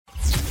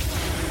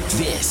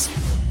This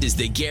is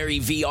the Gary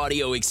V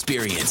audio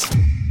experience.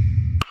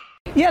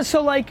 Yeah,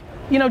 so like,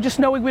 you know, just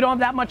knowing we don't have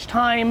that much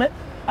time,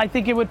 I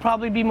think it would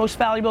probably be most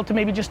valuable to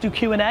maybe just do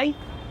Q&A.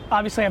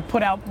 Obviously, I've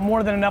put out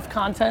more than enough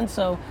content,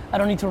 so I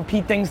don't need to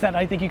repeat things that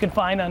I think you can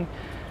find on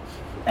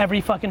every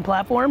fucking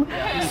platform.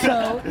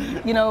 So,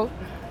 you know,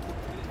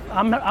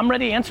 I'm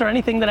ready to answer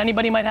anything that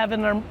anybody might have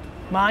in their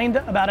mind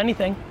about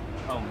anything.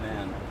 Oh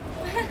man.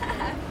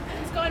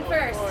 Who's going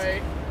first?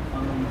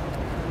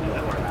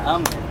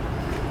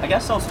 I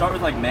guess I'll start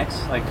with like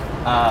MYX. Like,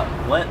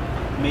 what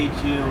made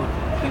you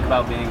think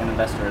about being an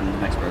investor in the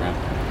MYX program?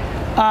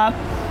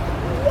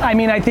 I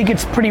mean, I think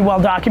it's pretty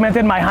well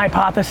documented. My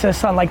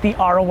hypothesis on like the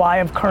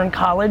ROI of current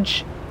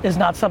college is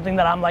not something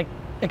that I'm like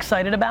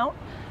excited about.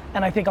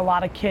 And I think a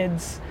lot of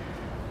kids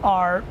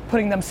are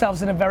putting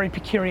themselves in a very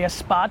precarious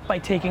spot by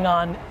taking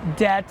on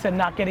debt and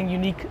not getting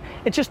unique.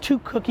 It's just too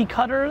cookie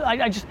cutter.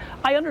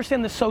 I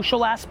understand the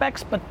social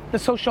aspects, but the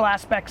social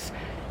aspects,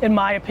 in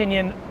my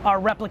opinion, are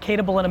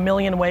replicatable in a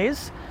million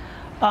ways.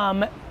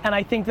 And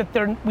I think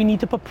that we need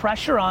to put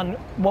pressure on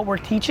what we're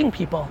teaching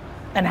people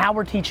and how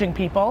we're teaching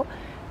people.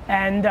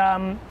 And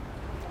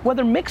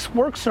whether MYX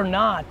works or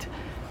not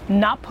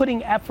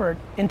putting effort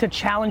into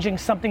challenging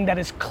something that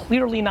is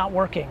clearly not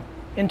working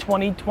in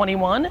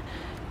 2021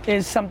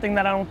 is something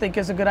that I don't think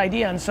is a good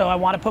idea. And so I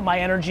want to put my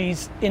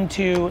energies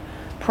into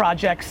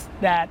projects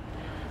that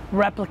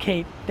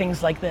replicate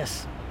things like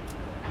this.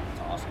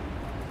 That's awesome.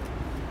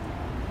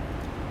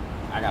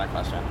 I got a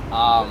question.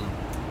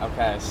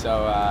 Okay,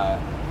 so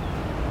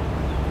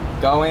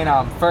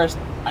first,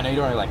 I know you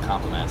don't really like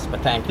compliments,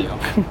 but thank you.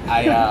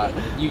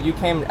 You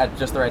came at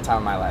just the right time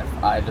in my life.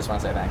 I just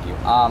want to say thank you.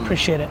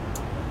 Appreciate it.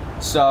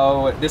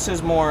 So this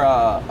is more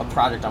a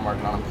project I'm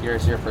working on. I'm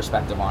curious your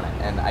perspective on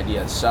it and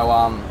ideas. So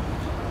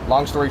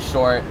long story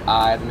short,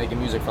 I've been making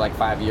music for like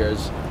 5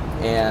 years,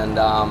 and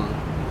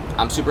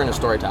I'm super into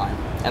storytelling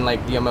and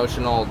like the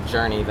emotional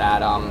journey that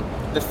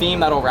the theme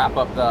that'll wrap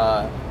up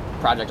the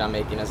project I'm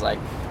making is like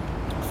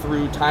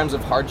through times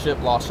of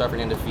hardship, loss,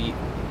 suffering, and defeat,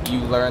 you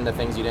learn the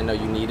things you didn't know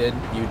you needed,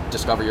 you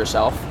discover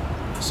yourself.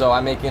 So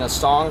I'm making a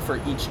song for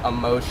each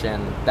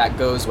emotion that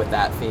goes with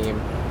that theme,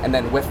 and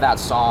then with that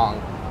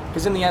song,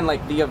 because in the end, like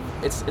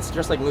it's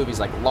just like movies.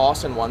 Like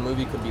loss in one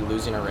movie could be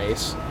losing a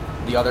race,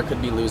 the other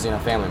could be losing a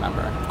family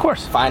member. Of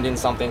course. Finding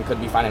something could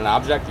be finding an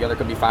object, the other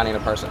could be finding a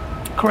person.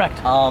 Correct.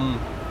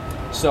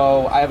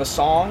 So I have a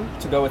song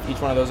to go with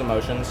each one of those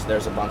emotions.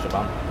 There's a bunch of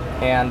them,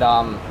 and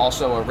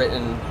also a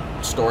written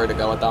story to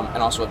go with them,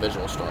 and also a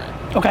visual story.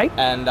 Okay.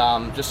 And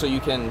just so you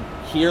can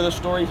hear the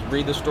story,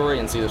 read the story,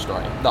 and see the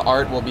story. The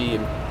art will be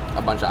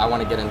a bunch of, I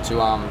want to get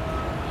into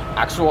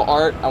actual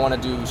art. I want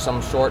to do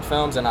some short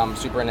films, and I'm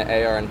super into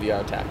AR and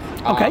VR tech.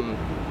 Okay.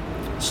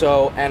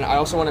 So, and I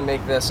also want to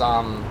make this,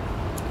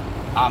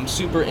 I'm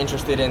super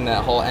interested in the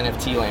whole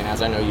NFT lane,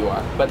 as I know you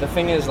are. But the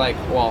thing is, like,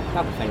 well,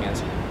 not the thing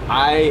is,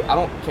 I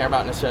don't care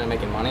about necessarily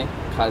making money,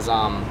 because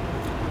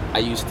I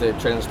used to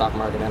trade in the stock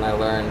market, and I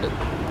learned,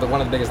 one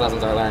of the biggest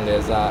lessons I learned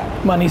is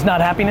money's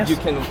not happiness. You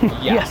can,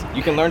 Yes.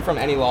 You can learn from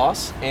any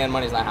loss, and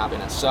money's not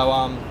happiness.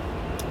 So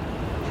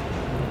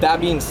that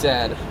being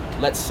said,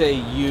 let's say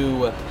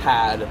you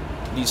had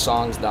these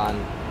songs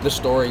done, the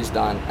stories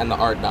done, and the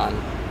art done,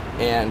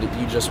 and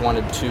you just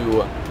wanted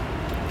to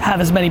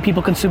have as many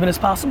people consume it as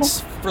possible?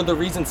 For the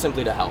reason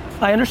simply to help.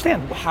 I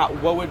understand.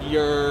 What would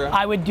your...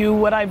 I would do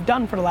what I've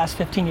done for the last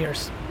 15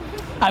 years.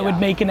 I would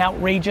make an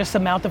outrageous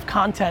amount of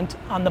content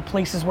on the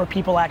places where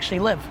people actually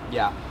live.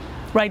 Yeah.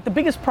 Right, the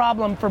biggest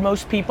problem for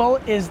most people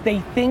is they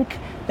think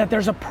that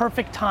there's a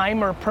perfect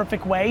time or a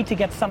perfect way to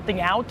get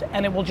something out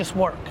and it will just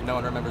work. No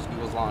one remembers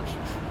Google's launch.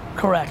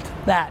 Correct,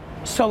 that.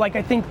 So like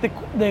I think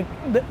the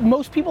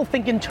most people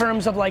think in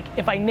terms of like,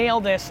 if I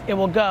nail this, it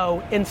will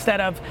go, instead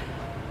of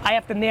I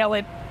have to nail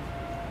it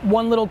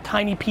one little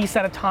tiny piece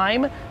at a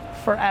time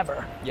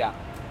forever. Yeah.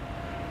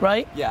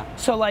 Right? Yeah.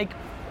 So like,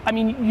 I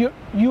mean,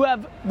 you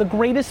have the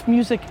greatest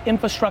music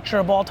infrastructure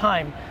of all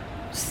time.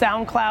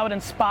 SoundCloud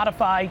and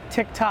Spotify,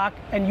 TikTok,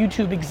 and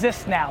YouTube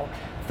exist now.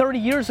 30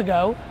 years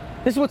ago,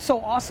 this is what's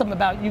so awesome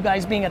about you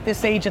guys being at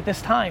this age at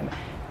this time.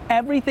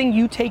 Everything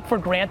you take for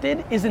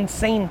granted is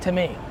insane to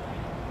me.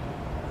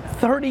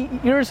 30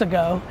 years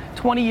ago,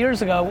 20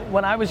 years ago,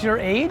 when I was your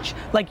age,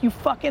 like you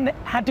fucking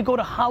had to go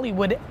to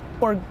Hollywood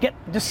or get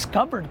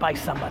discovered by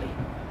somebody.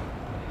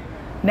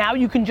 Now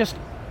you can just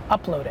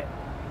upload it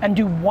and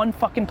do one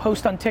fucking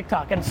post on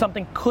TikTok and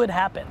something could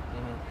happen.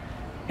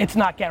 It's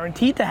not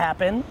guaranteed to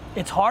happen.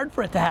 It's hard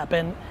for it to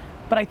happen,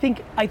 but I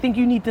think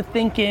you need to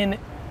think in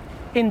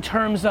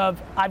terms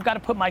of I've got to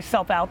put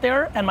myself out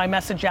there and my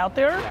message out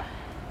there. Yeah.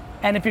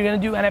 And if you're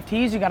going to do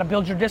NFTs, you got to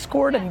build your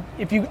Discord. And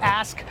if you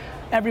ask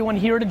everyone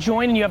here to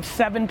join and you have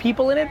 7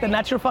 people in it, then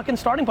that's your fucking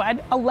starting point. I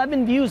had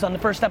 11 views on the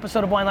first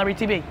episode of Wine Library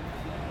TV.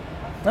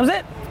 That was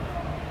it.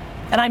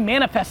 And I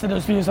manifested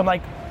those views. I'm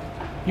like,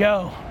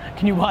 yo,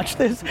 can you watch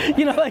this?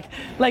 You know,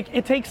 like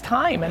it takes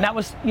time, and that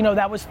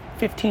was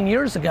 15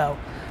 years ago.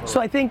 So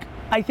I think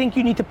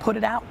you need to put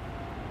it out.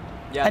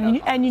 Yeah.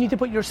 And you need to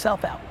put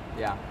yourself out.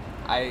 Yeah.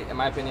 In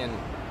my opinion,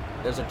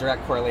 there's a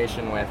direct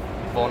correlation with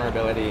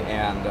vulnerability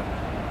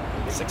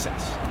and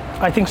success.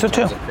 I think so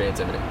too. In terms of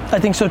creativity. I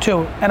think so too.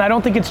 And I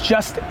don't think it's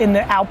just in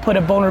the output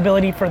of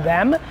vulnerability for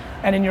them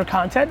and in your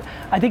content.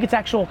 I think it's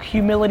actual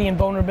humility and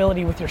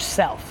vulnerability with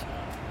yourself.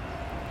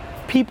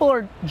 People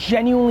are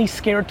genuinely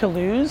scared to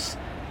lose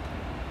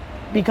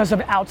because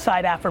of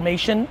outside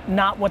affirmation,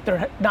 not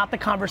the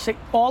conversation.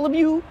 All of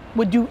you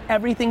would do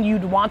everything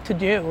you'd want to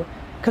do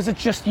because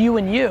it's just you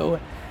and you,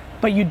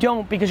 but you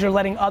don't because you're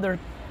letting other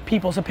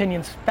people's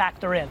opinions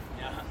factor in.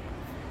 Yeah.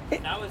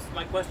 That was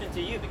my question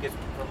to you, because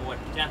from what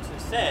Jackson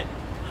said,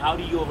 how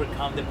do you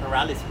overcome the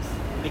paralysis?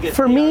 Because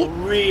for they me, are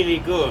really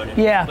good,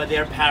 yeah, but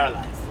they're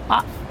paralyzed.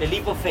 The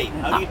leap of faith,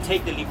 how do you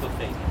take the leap of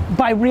faith?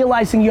 By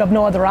realizing you have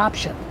no other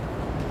option.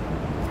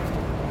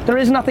 There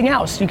is nothing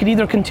else. You can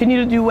either continue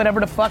to do whatever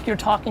the fuck you're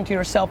talking to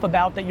yourself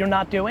about that you're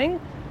not doing,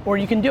 or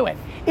you can do it.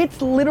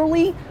 It's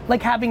literally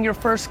like having your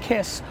first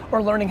kiss,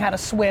 or learning how to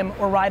swim,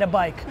 or ride a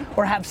bike,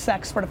 or have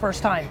sex for the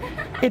first time.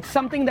 It's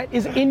something that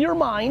is in your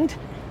mind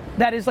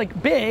that is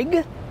like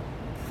big,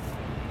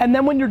 and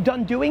then when you're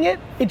done doing it,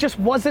 it just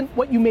wasn't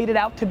what you made it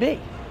out to be.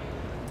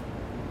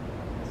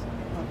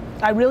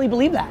 I really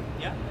believe that.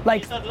 Yeah.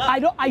 Like,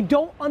 I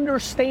don't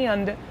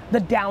understand the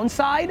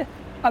downside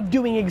of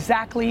doing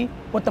exactly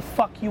what the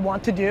fuck you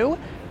want to do.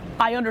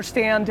 I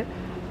understand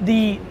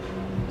the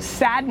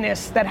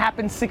sadness that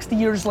happens 60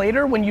 years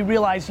later when you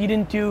realize you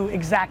didn't do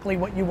exactly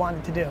what you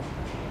wanted to do.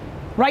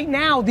 Right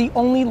now, the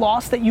only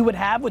loss that you would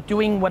have with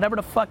doing whatever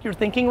the fuck you're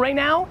thinking right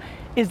now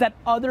is that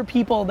other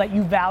people that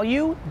you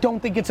value don't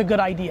think it's a good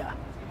idea.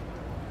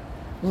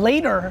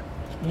 Later,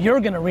 you're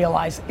gonna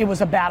realize it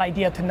was a bad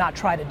idea to not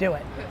try to do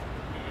it.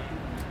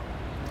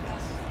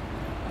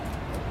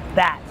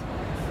 That.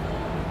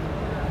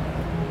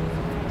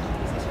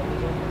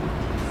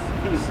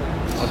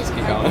 I'll just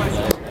keep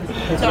going.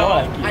 So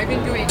I've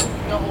been doing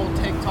the whole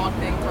TikTok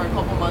thing for a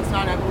couple months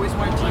now, and I've always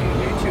wanted to do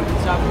YouTube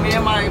and stuff. Me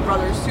and my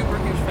brother are super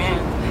huge fan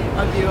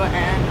of you,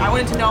 and I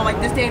wanted to know, like,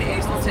 this day and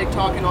age with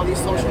TikTok and all these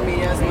social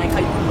medias and like how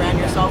you can brand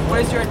yourself.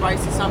 What is your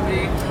advice to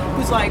somebody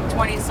who's like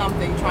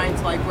 20-something trying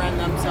to like brand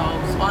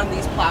themselves on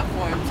these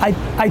platforms?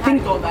 I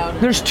think go about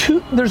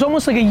it? there's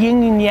almost like a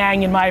yin and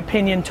yang in my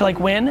opinion to like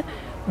win.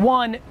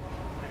 One,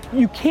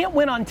 you can't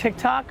win on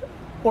TikTok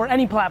or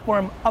any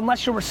platform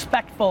unless you're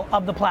respectful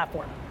of the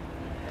platform,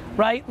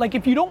 right? Like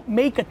if you don't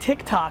make a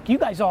TikTok, you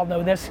guys all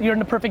know this, you're in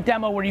the perfect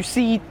demo where you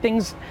see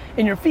things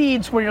in your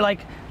feeds where you're like,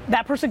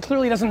 that person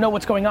clearly doesn't know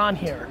what's going on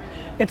here.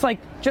 It's like,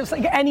 just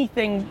like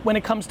anything when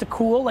it comes to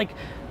cool, like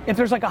if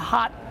there's like a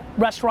hot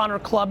restaurant or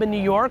club in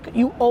New York,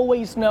 you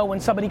always know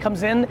when somebody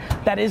comes in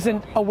that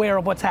isn't aware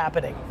of what's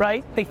happening,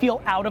 right? They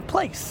feel out of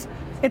place.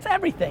 It's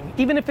everything,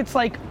 even if it's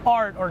like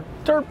art or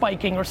dirt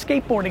biking or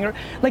skateboarding or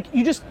like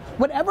you just,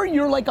 whatever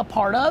you're like a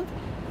part of,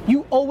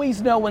 you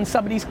always know when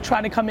somebody's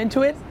trying to come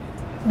into it,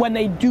 when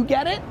they do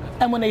get it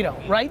and when they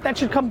don't, right? That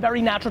should come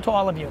very natural to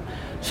all of you.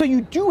 So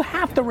you do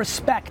have to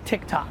respect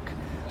TikTok.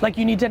 Like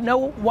you need to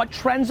know what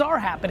trends are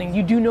happening.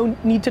 You do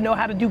need to know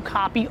how to do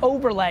copy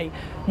overlay.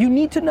 You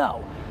need to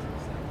know.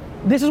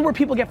 This is where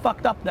people get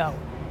fucked up though.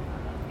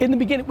 In the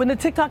beginning, when the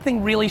TikTok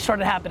thing really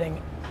started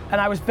happening, and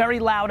I was very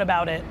loud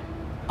about it,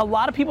 a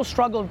lot of people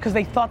struggled because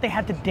they thought they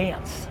had to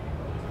dance.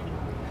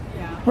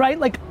 Yeah. Right?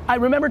 Like I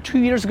remember 2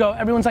 years ago,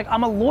 everyone's like,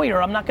 I'm a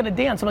lawyer, I'm not gonna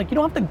dance. I'm like, you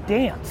don't have to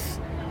dance.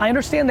 I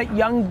understand that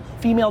young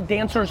female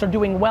dancers are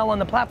doing well on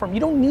the platform. You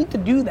don't need to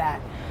do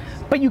that.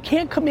 But you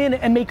can't come in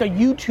and make a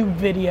YouTube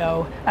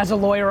video as a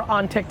lawyer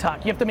on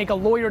TikTok. You have to make a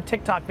lawyer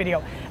TikTok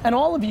video. And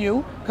all of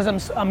you,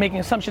 because I'm making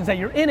assumptions that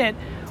you're in it,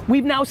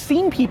 we've now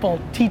seen people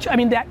teach, I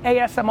mean that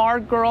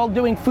ASMR girl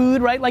doing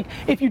food, right? Like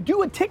if you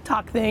do a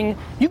TikTok thing,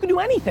 you can do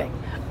anything.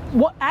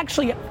 Well,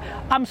 actually,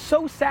 I'm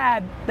so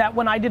sad that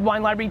when I did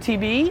Wine Library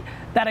TV,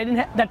 that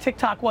that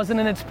TikTok wasn't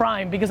in its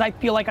prime because I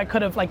feel like I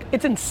could have, like,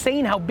 it's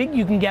insane how big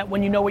you can get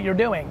when you know what you're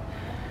doing.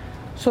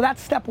 So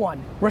that's step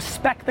one,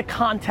 respect the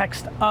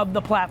context of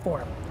the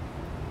platform.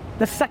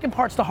 The second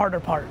part's the harder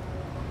part.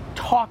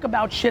 Talk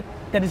about shit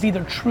that is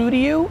either true to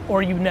you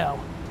or you know,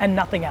 and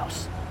nothing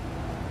else.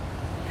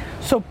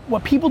 So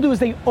what people do is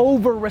they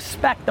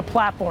over-respect the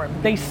platform.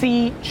 They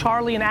see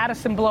Charlie and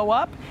Addison blow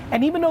up,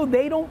 and even though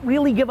they don't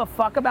really give a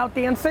fuck about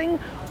dancing,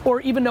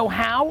 or even know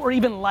how, or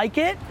even like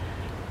it,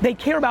 they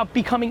care about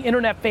becoming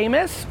internet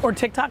famous or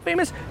TikTok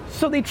famous,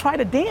 so they try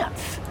to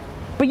dance.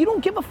 But you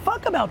don't give a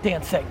fuck about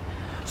dancing.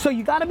 So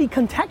you gotta be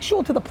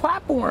contextual to the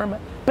platform,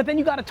 but then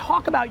you gotta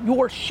talk about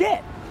your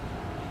shit.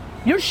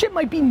 Your shit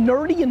might be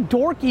nerdy and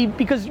dorky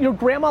because your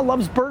grandma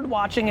loves bird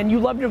watching and you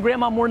love your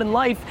grandma more than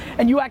life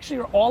and you actually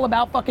are all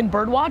about fucking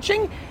bird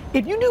watching.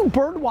 If you do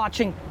bird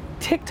watching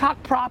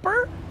TikTok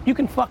proper, you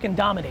can fucking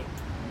dominate.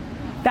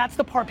 That's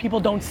the part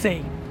people don't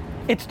see.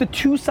 It's the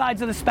two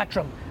sides of the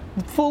spectrum.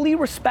 Fully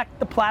respect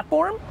the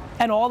platform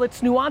and all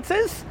its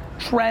nuances,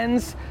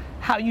 trends,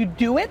 how you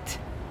do it,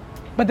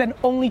 but then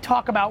only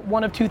talk about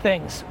one of two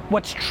things.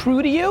 What's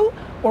true to you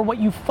or what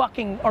you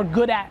fucking are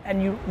good at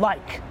and you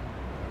like.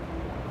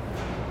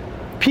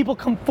 People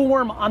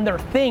conform on their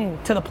thing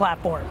to the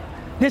platform.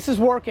 This is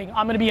working,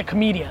 I'm gonna be a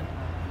comedian.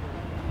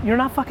 You're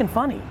not fucking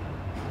funny.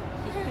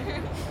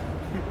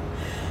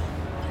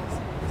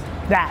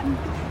 That.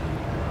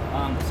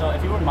 So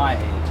if you were my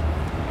age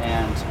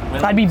and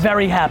willing I'd be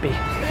very happy.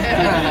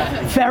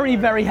 Very,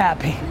 very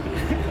happy.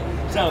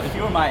 So if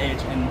you were my age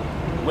and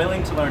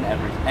willing to learn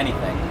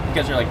anything,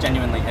 because you're like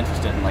genuinely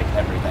interested in like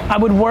everything. I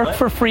would work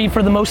for free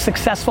for the most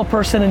successful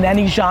person in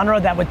any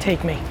genre that would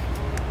take me.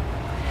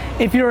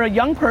 If you're a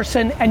young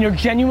person and you're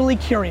genuinely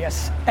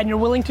curious and you're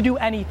willing to do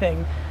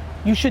anything,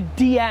 you should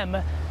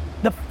DM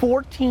the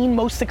 14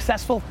 most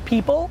successful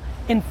people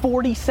in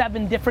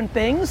 47 different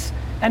things,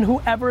 and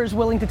whoever is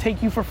willing to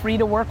take you for free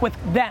to work with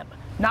them,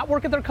 not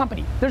work at their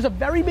company. There's a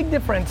very big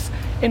difference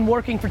in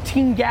working for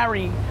Team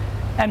Gary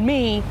and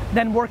me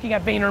than working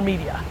at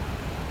VaynerMedia.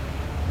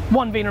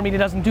 One, VaynerMedia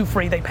doesn't do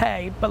free, they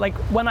pay, but like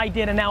when I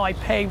did and now I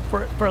pay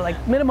for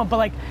like minimum, but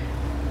like,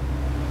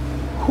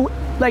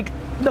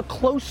 the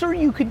closer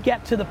you could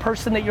get to the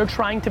person that you're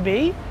trying to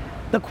be,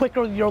 the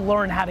quicker you'll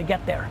learn how to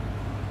get there.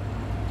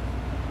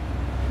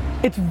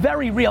 It's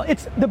very real.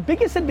 It's the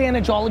biggest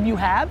advantage all of you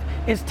have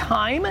is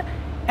time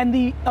and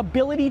the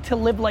ability to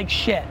live like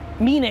shit.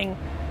 Meaning,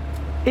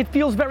 it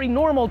feels very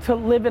normal to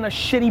live in a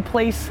shitty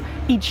place,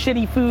 eat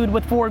shitty food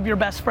with 4 of your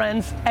best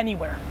friends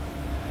anywhere.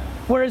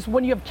 Whereas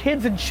when you have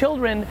kids and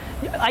children,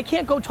 I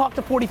can't go talk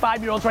to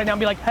 45-year-olds right now and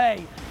be like,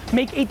 hey,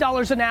 make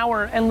 $8 an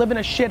hour and live in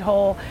a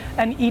shithole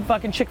and eat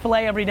fucking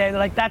Chick-fil-A every day. They're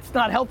like, that's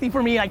not healthy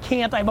for me, I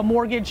can't, I have a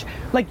mortgage.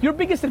 Like, your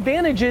biggest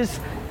advantage is,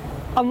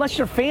 unless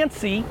you're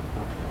fancy,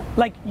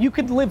 like you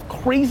could live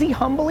crazy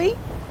humbly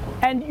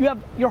and you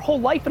have your whole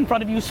life in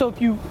front of you. So if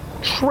you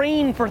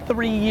train for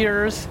 3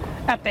 years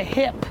at the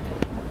hip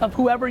of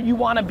whoever you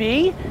want to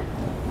be,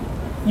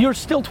 you're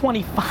still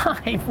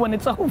 25 when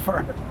it's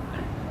over.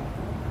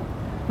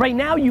 Right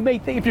now, you may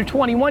think, if you're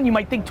 21, you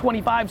might think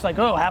 25 is like,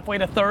 oh, halfway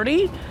to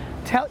 30.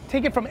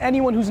 Take it from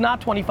anyone who's not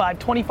 25.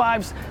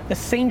 25's the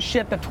same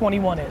shit that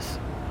 21 is.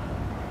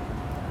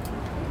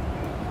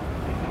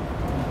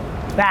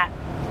 That.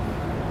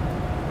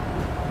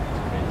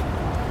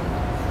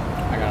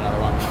 I got another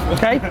one.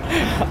 Okay?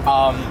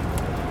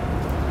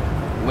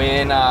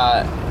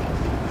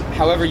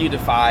 However you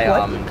defy,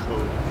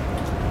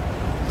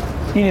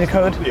 You need a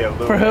code? Yeah,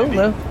 Lou. For who?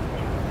 Lou?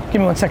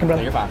 Give me 1 second,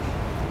 brother. You're fine.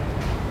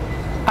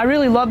 I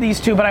really love these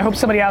two, but I hope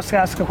somebody else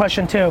asks a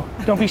question too.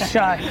 Don't be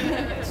shy.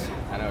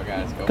 I know,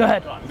 guys. Go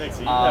ahead.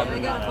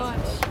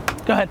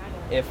 Go ahead.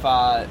 If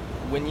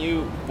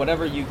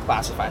whatever you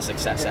classify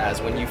success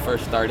as, when you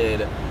first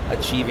started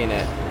achieving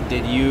it,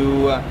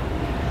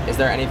 is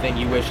there anything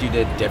you wish you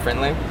did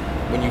differently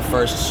when you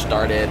first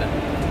started?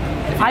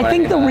 I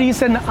think the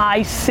reason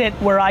I sit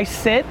where I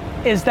sit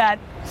is that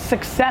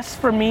success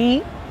for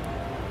me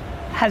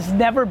has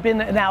never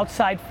been an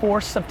outside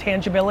force of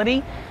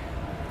tangibility.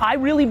 I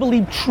really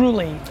believe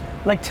truly,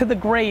 like to the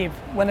grave,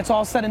 when it's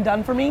all said and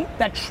done for me,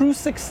 that true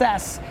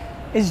success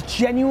is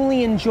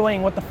genuinely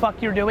enjoying what the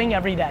fuck you're doing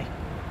every day.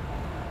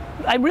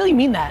 I really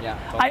mean that. Yeah,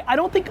 totally. I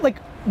don't think like,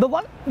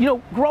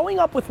 growing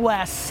up with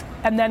less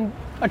and then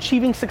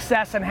achieving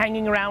success and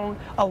hanging around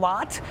a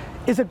lot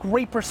is a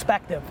great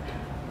perspective.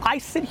 I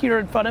sit here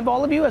in front of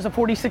all of you as a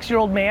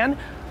 46-year-old man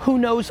who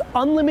knows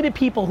unlimited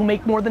people who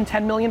make more than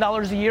 $10 million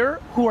a year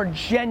who are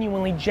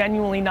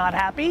genuinely not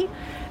happy.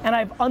 And I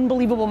have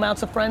unbelievable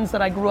amounts of friends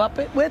that I grew up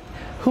with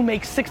who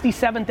make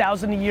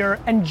 $67,000 a year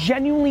and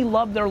genuinely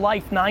love their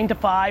life 9 to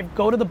 5,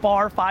 go to the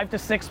bar 5 to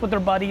 6 with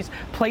their buddies,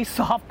 play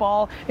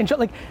softball, enjoy,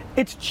 like,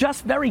 it's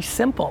just very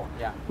simple.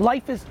 Yeah.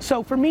 Life is,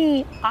 so for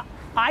me,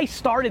 I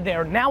started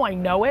there, now I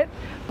know it,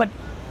 but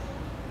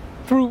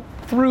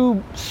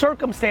through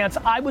circumstance,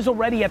 I was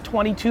already at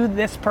 22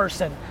 this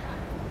person.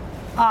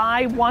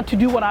 I want to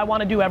do what I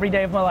want to do every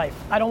day of my life.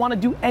 I don't want to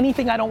do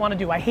anything I don't want to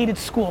do. I hated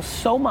school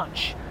so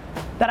much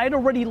that I'd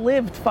already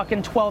lived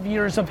fucking 12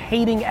 years of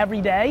hating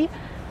every day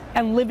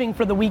and living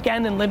for the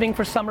weekend and living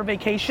for summer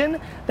vacation,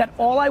 that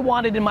all I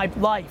wanted in my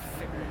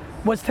life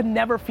was to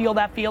never feel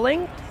that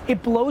feeling.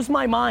 It blows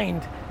my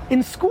mind.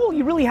 In school,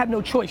 you really had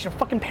no choice. Your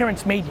fucking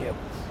parents made you.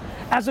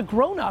 As a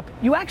grown-up,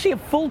 you actually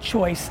have full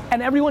choice,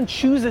 and everyone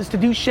chooses to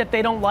do shit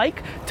they don't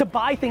like, to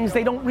buy things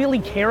they don't really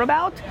care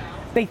about.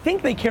 They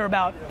think they care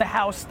about the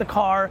house, the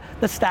car,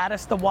 the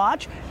status, the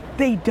watch.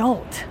 They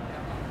don't.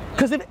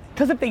 Because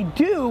if they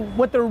do,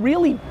 what they're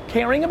really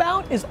caring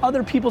about is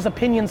other people's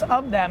opinions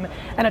of them,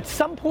 and at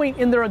some point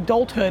in their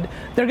adulthood,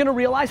 they're gonna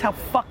realize how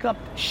fuck up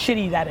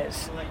shitty that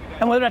is.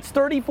 And whether that's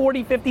 30,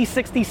 40, 50,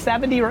 60,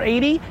 70, or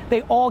 80,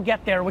 they all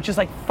get there, which is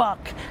like, fuck.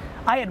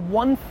 I had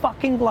one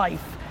fucking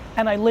life,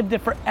 and I lived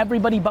it for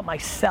everybody but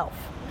myself.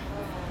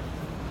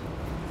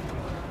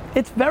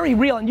 It's very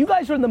real, and you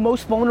guys are in the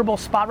most vulnerable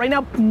spot right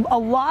now. A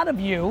lot of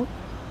you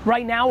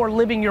right now are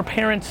living your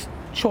parents'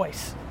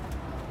 choice.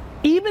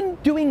 Even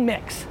doing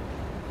MYX,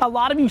 a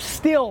lot of you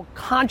still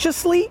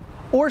consciously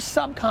or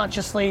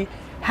subconsciously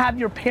have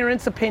your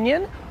parents'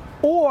 opinion,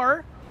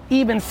 or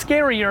even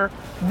scarier,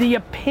 the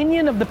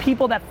opinion of the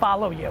people that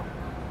follow you.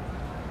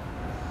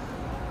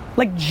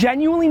 Like,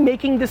 genuinely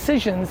making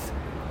decisions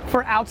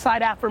for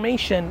outside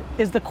affirmation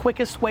is the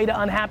quickest way to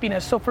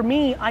unhappiness. So for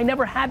me, I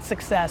never had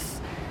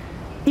success.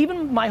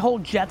 Even my whole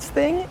Jets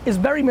thing is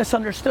very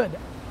misunderstood.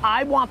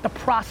 I want the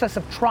process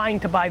of trying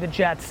to buy the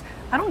Jets.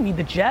 I don't need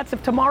the Jets.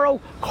 If tomorrow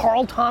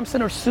Carl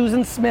Thompson or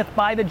Susan Smith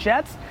buy the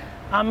Jets,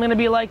 I'm gonna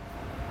be like,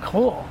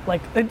 cool.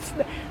 Like it's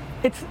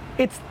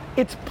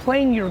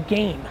playing your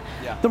game.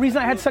 Yeah. The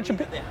reason I had such a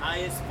the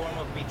highest form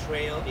of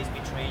betrayal is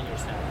betraying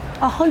yourself.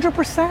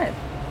 100%.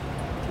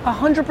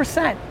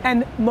 100%.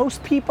 And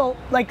most people,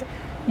 like,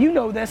 you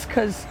know this,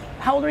 because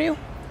how old are you?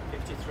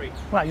 53.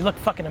 Wow, you look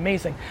fucking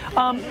amazing.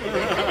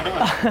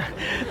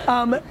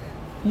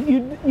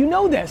 You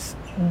know this.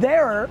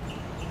 They're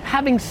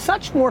having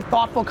such more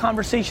thoughtful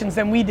conversations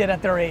than we did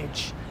at their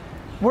age.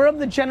 We're of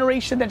the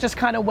generation that just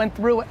kind of went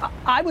through it.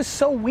 I was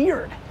so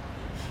weird.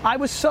 I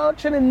was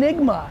such an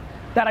enigma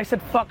that I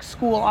said, fuck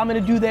school, I'm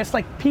gonna do this.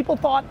 Like, people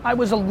thought I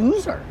was a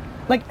loser.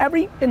 Like,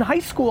 in high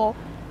school,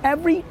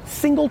 every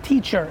single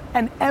teacher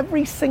and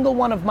every single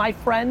one of my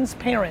friends'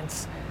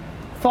 parents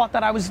thought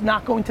that I was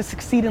not going to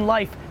succeed in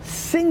life,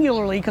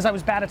 singularly because I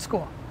was bad at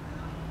school.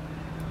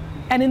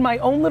 And in my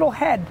own little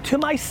head, to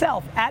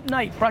myself, at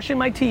night, brushing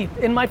my teeth,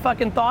 in my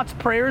fucking thoughts,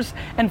 prayers,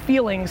 and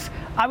feelings,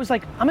 I was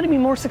like, I'm gonna be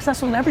more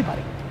successful than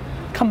everybody,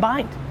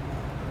 combined.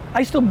 I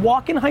used to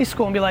walk in high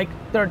school and be like,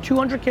 there are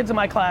 200 kids in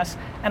my class,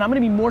 and I'm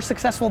gonna be more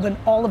successful than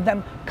all of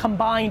them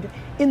combined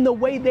in the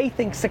way they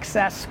think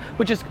success,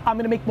 which is I'm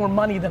gonna make more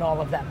money than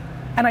all of them.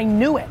 And I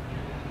knew it.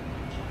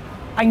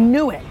 I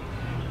knew it.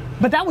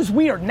 But that was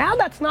weird. Now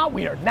that's not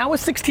weird. Now a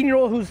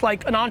 16-year-old who's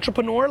like an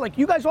entrepreneur, like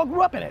you guys all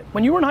grew up in it.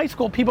 When you were in high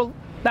school, people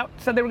that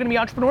said they were gonna be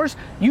entrepreneurs,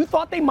 you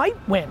thought they might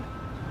win.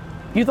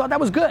 You thought that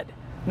was good.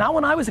 Not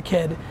when I was a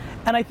kid.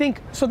 And I think,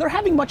 so they're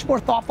having much more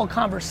thoughtful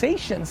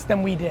conversations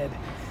than we did.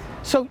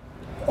 So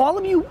all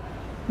of you,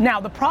 now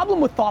the problem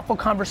with thoughtful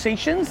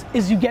conversations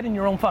is you get in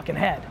your own fucking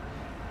head.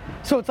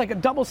 So it's like a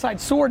double-sided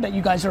sword that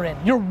you guys are in.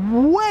 You're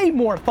way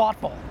more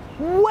thoughtful,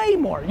 way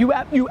more.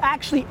 You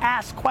actually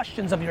ask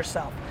questions of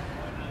yourself.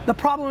 The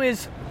problem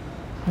is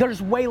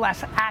there's way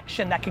less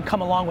action that can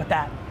come along with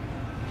that.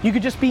 You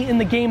could just be in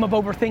the game of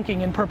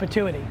overthinking in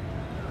perpetuity.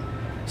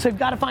 So you've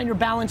got to find your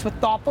balance with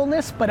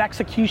thoughtfulness, but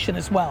execution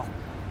as well.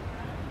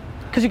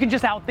 Because you can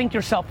just outthink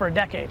yourself for a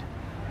decade.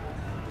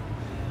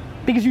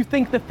 Because you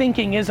think the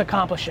thinking is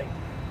accomplishing.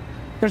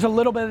 There's a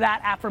little bit of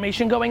that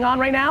affirmation going on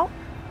right now.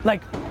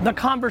 Like, the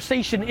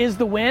conversation is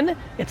the win.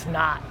 It's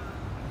not.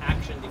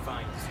 Action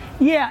defines.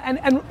 Yeah,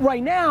 and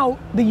right now,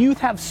 the youth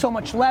have so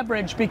much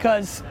leverage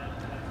because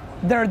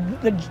they're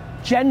the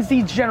Gen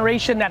Z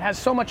generation that has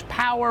so much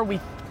power. We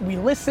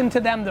listen to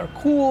them, they're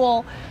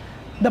cool.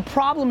 The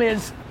problem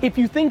is, if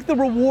you think the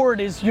reward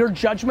is your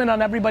judgment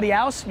on everybody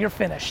else, you're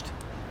finished.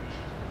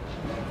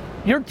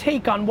 Your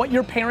take on what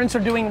your parents are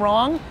doing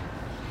wrong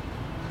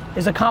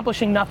is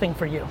accomplishing nothing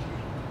for you.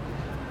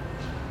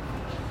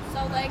 So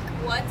like,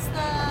 what's the,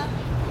 I'm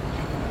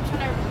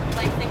trying to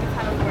like think of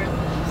how to word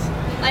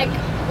this. Like,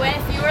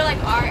 if you were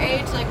like our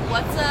age, like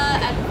what's the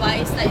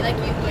advice that like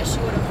you wish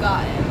you would have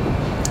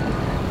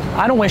gotten?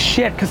 I don't wish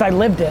shit because I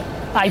lived it.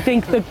 I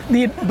think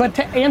but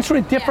to answer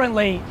it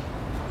differently,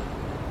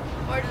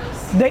 Or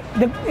just,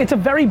 it's a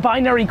very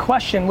binary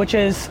question, which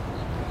is,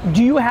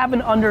 do you have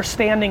an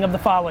understanding of the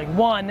following?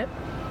 One,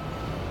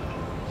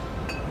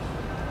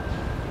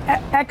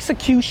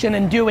 execution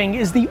and doing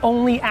is the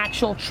only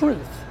actual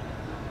truth.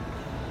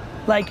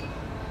 Like,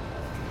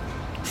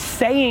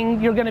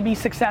 saying you're gonna be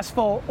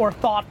successful or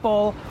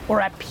thoughtful or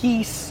at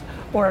peace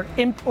or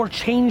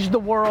change the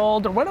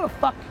world or whatever the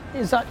fuck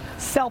is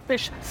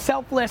selfish,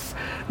 selfless,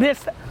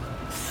 this,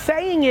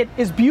 saying it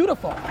is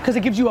beautiful because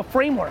it gives you a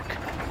framework.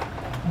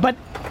 But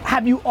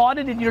have you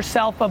audited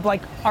yourself of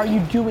like, are you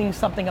doing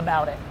something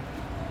about it?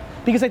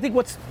 Because I think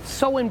what's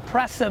so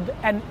impressive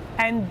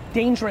and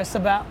dangerous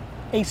about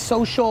a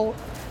social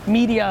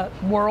media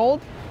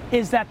world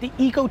is that the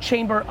echo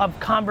chamber of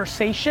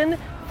conversation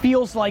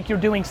feels like you're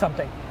doing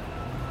something.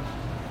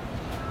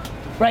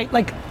 Right?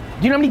 Like,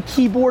 do you know how many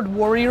keyboard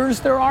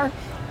warriors there are?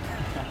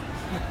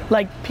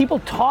 Like, people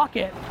talk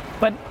it,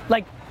 but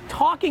like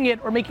talking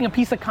it or making a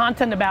piece of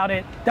content about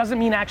it doesn't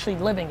mean actually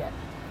living it.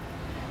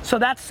 So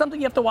that's something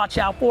you have to watch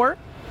out for.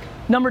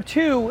 Number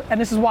two,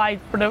 and this is why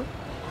for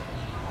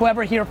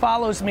whoever here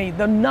follows me,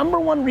 the number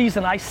one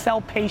reason I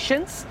sell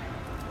patience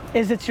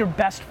is it's your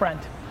best friend.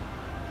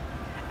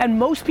 And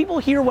most people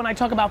here, when I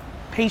talk about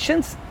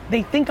patience,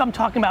 they think I'm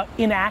talking about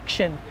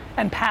inaction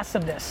and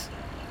passiveness,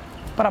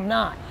 but I'm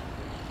not.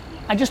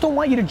 I just don't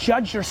want you to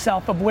judge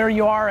yourself of where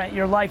you are at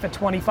your life at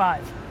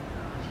 25.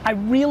 I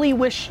really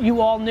wish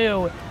you all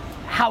knew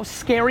how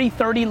scary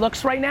 30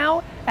 looks right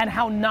now and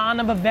how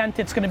non-event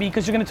it's gonna be,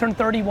 because you're gonna turn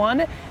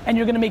 31 and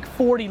you're gonna make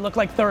 40 look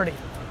like 30.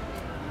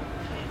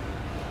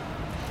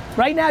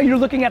 Right now you're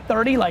looking at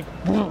 30 like,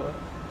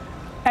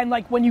 and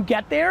like when you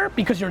get there,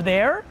 because you're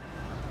there,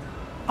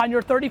 on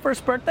your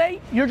 31st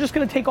birthday, you're just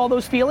gonna take all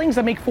those feelings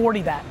and make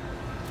 40 that.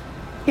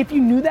 If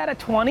you knew that at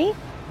 20,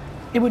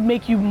 it would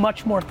make you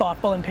much more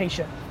thoughtful and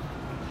patient.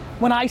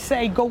 When I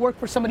say go work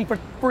for somebody for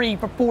free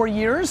for 4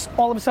 years,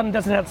 all of a sudden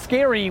doesn't that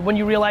scary when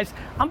you realize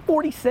I'm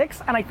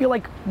 46 and I feel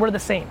like we're the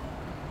same.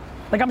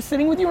 Like I'm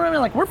sitting with you and I'm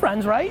like, we're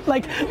friends, right?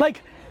 Like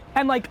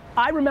And like,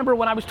 I remember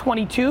when I was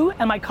 22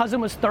 and my cousin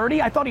was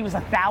 30, I thought he was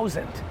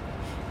 1,000.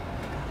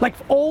 Like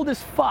old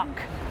as fuck.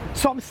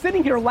 So I'm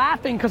sitting here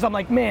laughing because I'm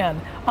like, man,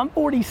 I'm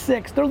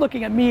 46. They're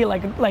looking at me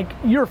like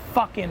you're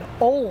fucking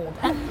old.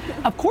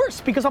 Of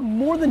course, because I'm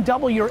more than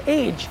double your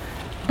age.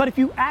 But if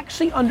you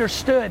actually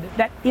understood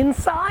that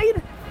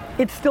inside,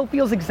 it still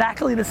feels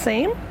exactly the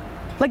same,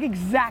 like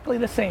exactly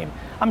the same.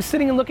 I'm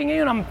sitting and looking at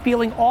you and I'm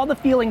feeling all the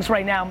feelings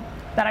right now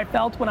that I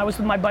felt when I was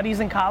with my buddies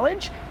in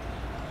college.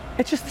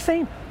 It's just the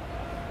same.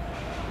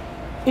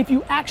 If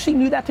you actually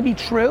knew that to be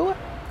true,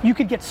 you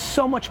could get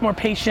so much more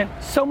patient,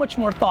 so much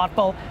more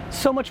thoughtful,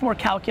 so much more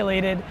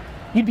calculated.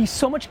 You'd be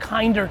so much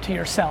kinder to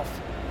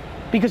yourself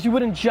because you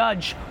wouldn't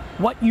judge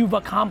what you've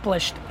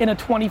accomplished in a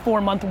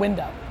 24-month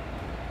window.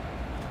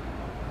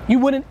 You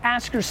wouldn't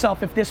ask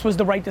yourself if this was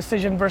the right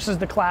decision versus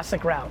the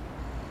classic route.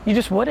 You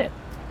just wouldn't.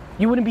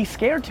 You wouldn't be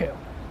scared to.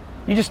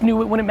 You just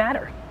knew it wouldn't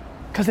matter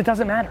because it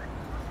doesn't matter.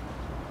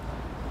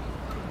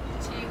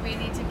 We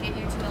need to get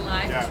you to a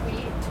live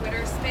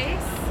Twitter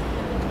space.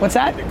 What's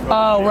that?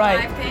 Oh,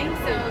 right. Live thing.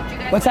 So do you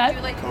guys What's want that? to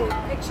do like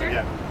a picture?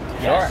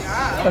 Sure.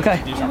 Okay.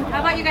 How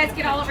about you guys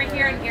get all over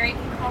here and Gary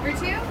can come over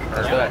too?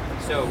 Let's do it.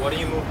 So what do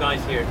you move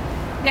guys here?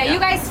 Yeah, you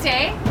guys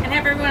stay and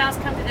have everyone else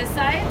come to this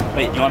side.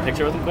 Wait, you want a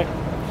picture with him quick?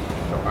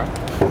 Sure.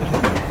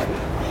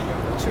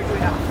 Should we do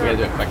it after? We gotta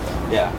do it quick though. Yeah.